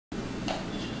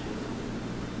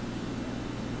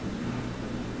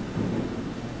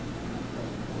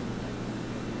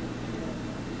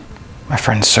My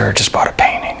friend Sir just bought a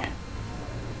painting.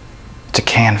 It's a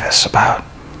canvas about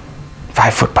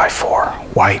 5 foot by 4,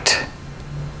 white.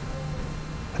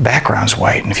 The background's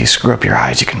white, and if you screw up your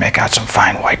eyes, you can make out some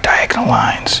fine white diagonal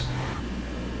lines.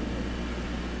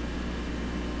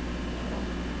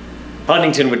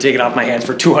 Huntington would take it off my hands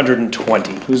for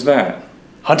 220. Who's that?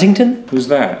 Huntington? Who's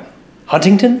that?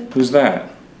 Huntington? Who's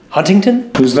that?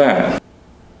 Huntington? Who's that?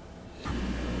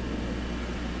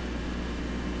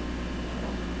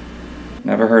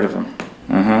 Never heard of him.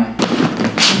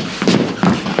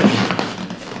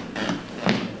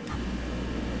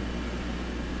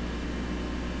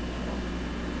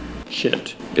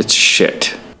 Shit. It's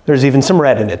shit. There's even some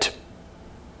red in it.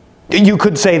 You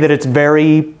could say that it's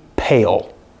very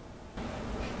pale.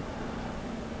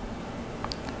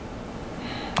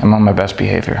 I'm on my best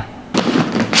behavior.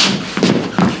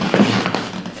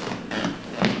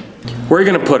 Where are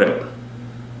you gonna put it?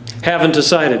 Haven't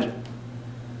decided.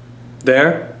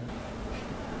 There?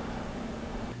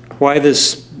 Why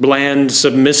this bland,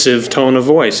 submissive tone of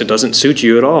voice? It doesn't suit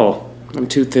you at all. I'm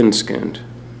too thin-skinned.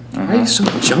 Why are you so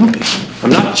jumpy?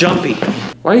 I'm not jumpy.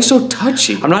 Why are you so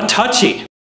touchy? I'm not touchy.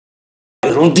 A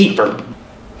little deeper.